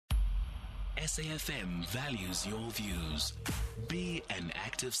SAFM values your views. Be an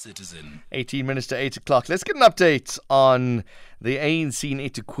active citizen. 18 minutes to 8 o'clock. Let's get an update on the ANC in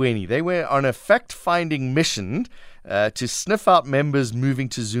eThekwini. They were on a fact-finding mission to sniff out members moving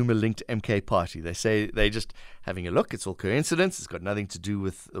to Zuma-linked MK party. They say they're just having a look. It's all coincidence. It's got nothing to do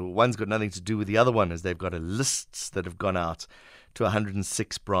with one's got nothing to do with the other one, as they've got a lists that have gone out to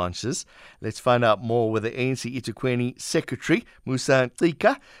 106 branches. Let's find out more with the ANC eThekwini Secretary, Musa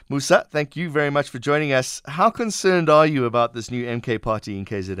Ncika. Musa, thank you very much for joining us. How concerned are you about this new MK party in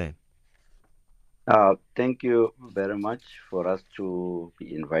KZN? Thank you very much for us to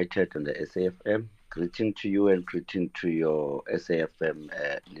be invited on the SAFM. Greeting to you and greeting to your SAFM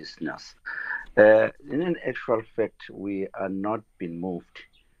listeners. In an actual fact, we are not being moved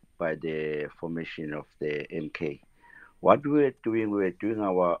by the formation of the MK. What we were doing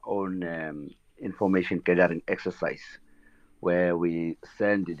our own information gathering exercise, where we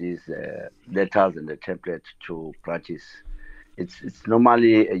send these letters and the template to branches. It's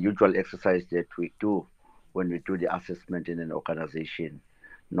normally a usual exercise that we do when we do the assessment in an organization,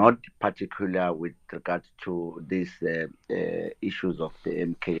 not particular with regard to these issues of the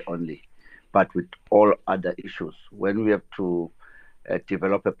MK only, but with all other issues. When we have to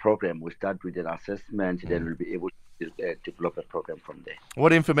develop a program, we start with an assessment, then we'll be able to develop a program from there.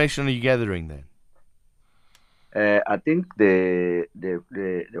 What information are you gathering then? I think the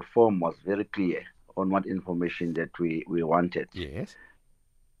form was very clear on what information that we wanted. Yes.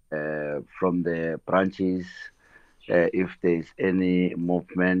 From the branches, if there's any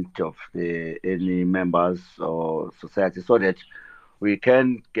movement of any members or society, so that we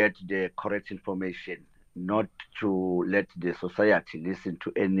can get the correct information, not to let the society listen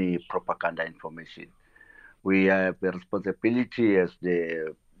to any propaganda information. We have a responsibility as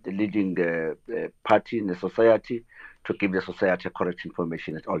the leading party in the society to give the society correct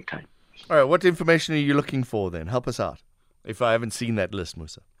information at all times. All right, what information are you looking for then? Help us out, if I haven't seen that list,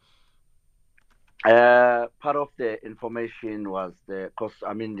 Musa. Part of the information was because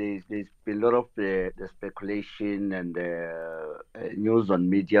there's been a lot of the speculation and the news on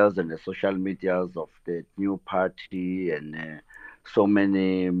medias and the social medias of the new party and so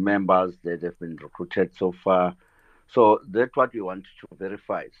many members that have been recruited so far. So that's what we want to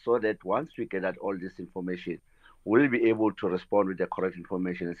verify, so that once we get all this information, we'll be able to respond with the correct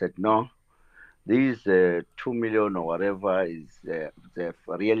information and say, no, these 2 million or whatever is the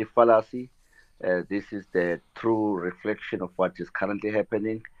really fallacy. This is the true reflection of what is currently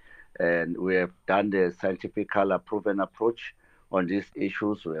happening. And we have done the scientific proven approach on these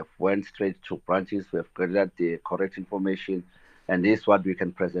issues. We have went straight to branches. We have gathered the correct information. And this is what we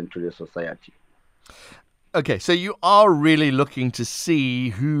can present to the society. Okay, so you are really looking to see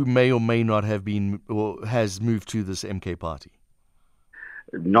who may or may not have been or has moved to this MK party.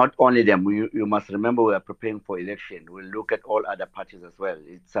 Not only them. You must remember we are preparing for election. We'll look at all other parties as well.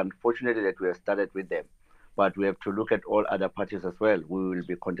 It's unfortunate that we have started with them, but we have to look at all other parties as well. We will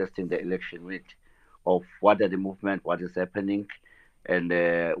be contesting the election with, of what are the movement, what is happening, and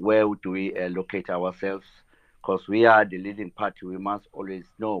where do we locate ourselves. Because we are the leading party, we must always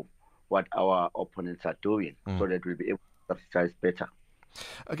know what our opponents are doing, so that we'll be able to strategize better.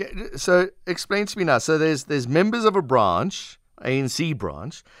 Okay, so explain to me now. So there's members of a branch, ANC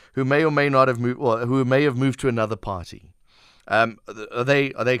branch, who may or may not have moved, or who may have moved to another party. Are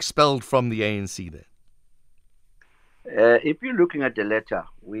they expelled from the ANC then? If you're looking at the letter,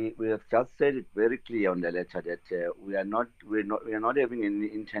 we have just said it very clear on the letter that we are not having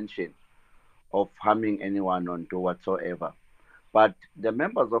any intention of harming anyone or do whatsoever. But the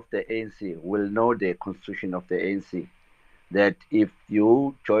members of the ANC will know the constitution of the ANC, that if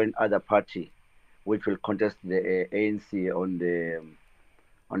you join other party which will contest the ANC on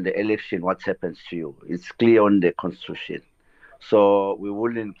the election, what happens to you? It's clear on the constitution. So we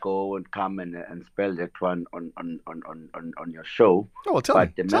wouldn't go and come and spell that one on your show. Oh, well,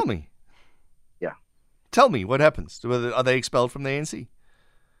 tell me. Yeah. Tell me what happens. Are they expelled from the ANC?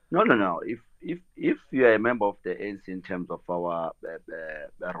 No. If you are a member of the ANC in terms of our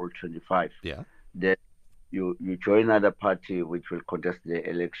Rule 25, yeah, then you join another party which will contest the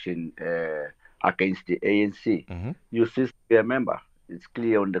election against the ANC, you cease to be a member. It's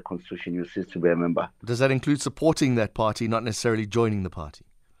clear on the constitution, you cease to be a member. Does that include supporting that party, not necessarily joining the party?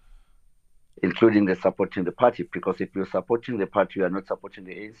 Including the supporting the party, because if you're supporting the party, you are not supporting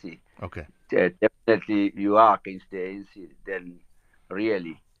the ANC. Okay. Definitely you are against the ANC, then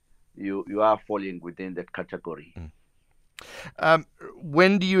really you are falling within that category.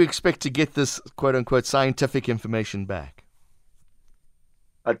 When do you expect to get this quote-unquote scientific information back?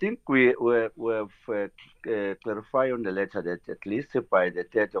 I think we've clarified on the letter that at least by the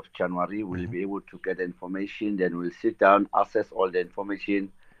 3rd of January we'll be able to get information. Then we'll sit down, assess all the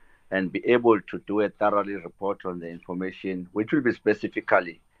information, and be able to do a thoroughly report on the information, which will be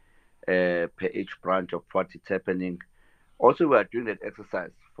specifically per each branch of what is happening. Also, we are doing that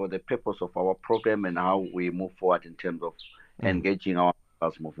exercise for the purpose of our program and how we move forward in terms of engaging our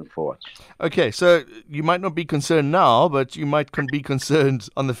members moving forward. Okay, so you might not be concerned now, but you might be concerned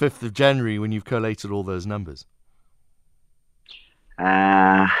on the 5th of January when you've collated all those numbers.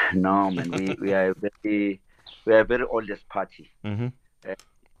 No, man. We are a very oldest party.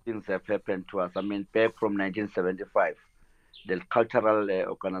 Things have happened to us. I mean, back from 1975, the cultural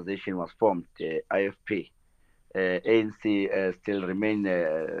organization was formed, the IFP. ANC still remain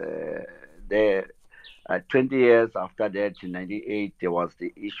there. 20 years after that, in 98, there was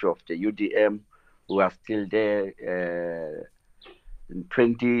the issue of the UDM, who are still there. In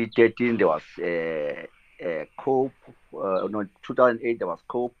 2013, there was COPE. No, 2008, there was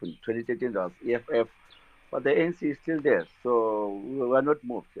COPE. In 2013, there was EFF. But the ANC is still there. So we are not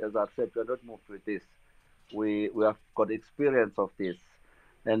moved. As I said, we are not moved with this. We have got experience of this.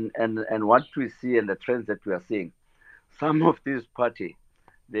 And what we see and the trends that we are seeing, some of these parties,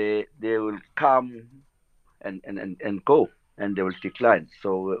 they will come and go, and they will decline.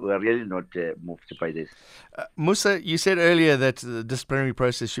 So we are really not moved by this. Musa, you said earlier that the disciplinary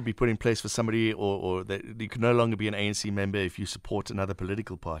process should be put in place for somebody, or that you can no longer be an ANC member if you support another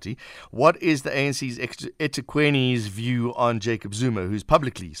political party. What is the ANC's eThekwini's view on Jacob Zuma, who's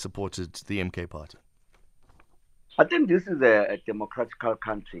publicly supported the MK party? I think this is a democratic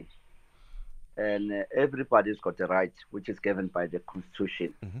country, and everybody's got a right, which is given by the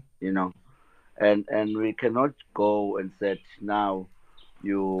Constitution, and we cannot go and say now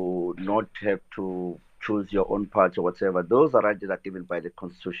you not have to choose your own party or whatever. Those are rights that are given by the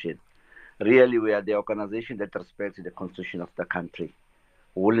Constitution. Really, we are the organization that respects the Constitution of the country.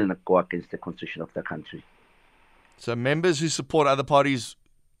 We will not go against the Constitution of the country. So members who support other parties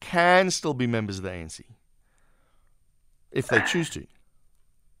can still be members of the ANC? If they choose to.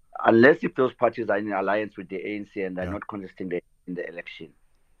 Unless if those parties are in alliance with the ANC and are not contesting in the election.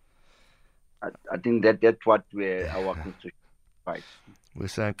 I think that's what our constitution fights.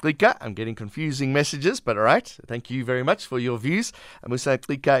 Musa Ncika, I'm getting confusing messages, but all right. Thank you very much for your views. Musa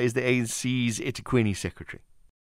Ncika is the ANC's eThekwini secretary.